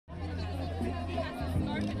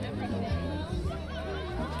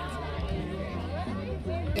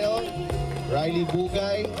Riley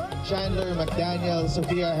Bugay, Chandler McDaniel,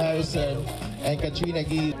 Sophia Harrison, and Katrina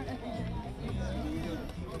Gee.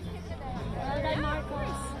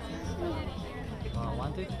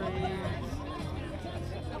 One, two, three.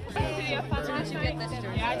 Did you get this jersey?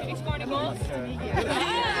 Yeah, did he score any goals?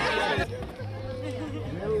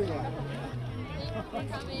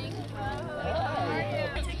 Coming.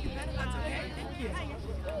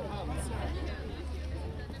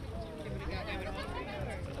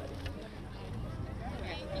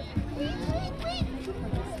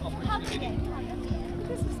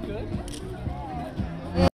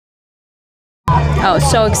 Oh,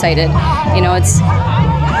 so excited. You know, it's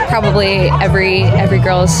probably every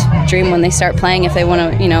girl's dream when they start playing, if they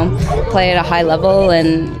want to, you know, play at a high level.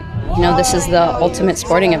 And, you know, this is the ultimate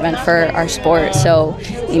sporting event for our sport. So,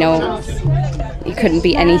 you know, you couldn't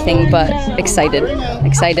be anything but excited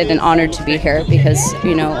and honored to be here, because,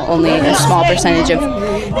 you know, only a small percentage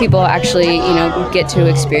of people actually, you know, get to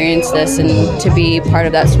experience this, and to be part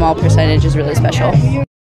of that small percentage is really special.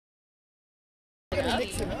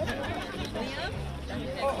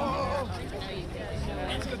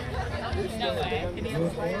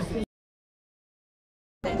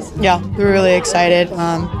 Yeah, we're really excited.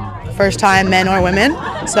 First time, men or women,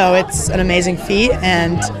 so it's an amazing feat,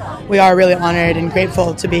 and we are really honored and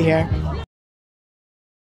grateful to be here.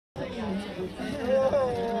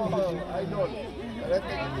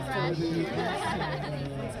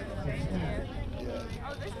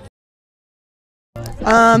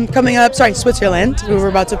 Coming up, Switzerland, who we're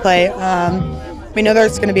about to play. We know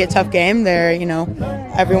there's going to be a tough game. There, you know,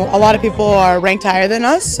 a lot of people are ranked higher than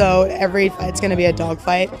us, so every fight's going to be a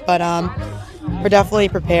dogfight. But we're definitely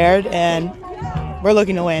prepared, and we're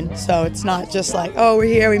looking to win. So it's not just like, oh, we're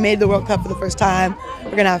here, we made the World Cup for the first time,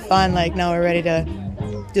 we're going to have fun. Like, no, we're ready to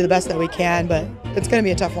do the best that we can, but it's going to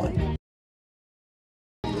be a tough one.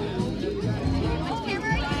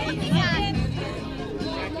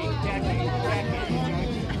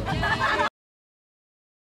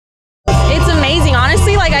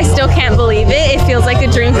 Honestly, like, I still can't believe it. It feels like a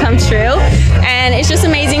dream come true, and it's just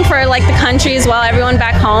amazing for like the country as well, everyone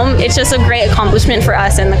back home. It's just a great accomplishment for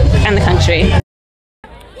us and the country. Yeah,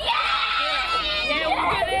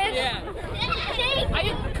 we're good. Are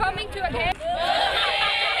you coming to a game?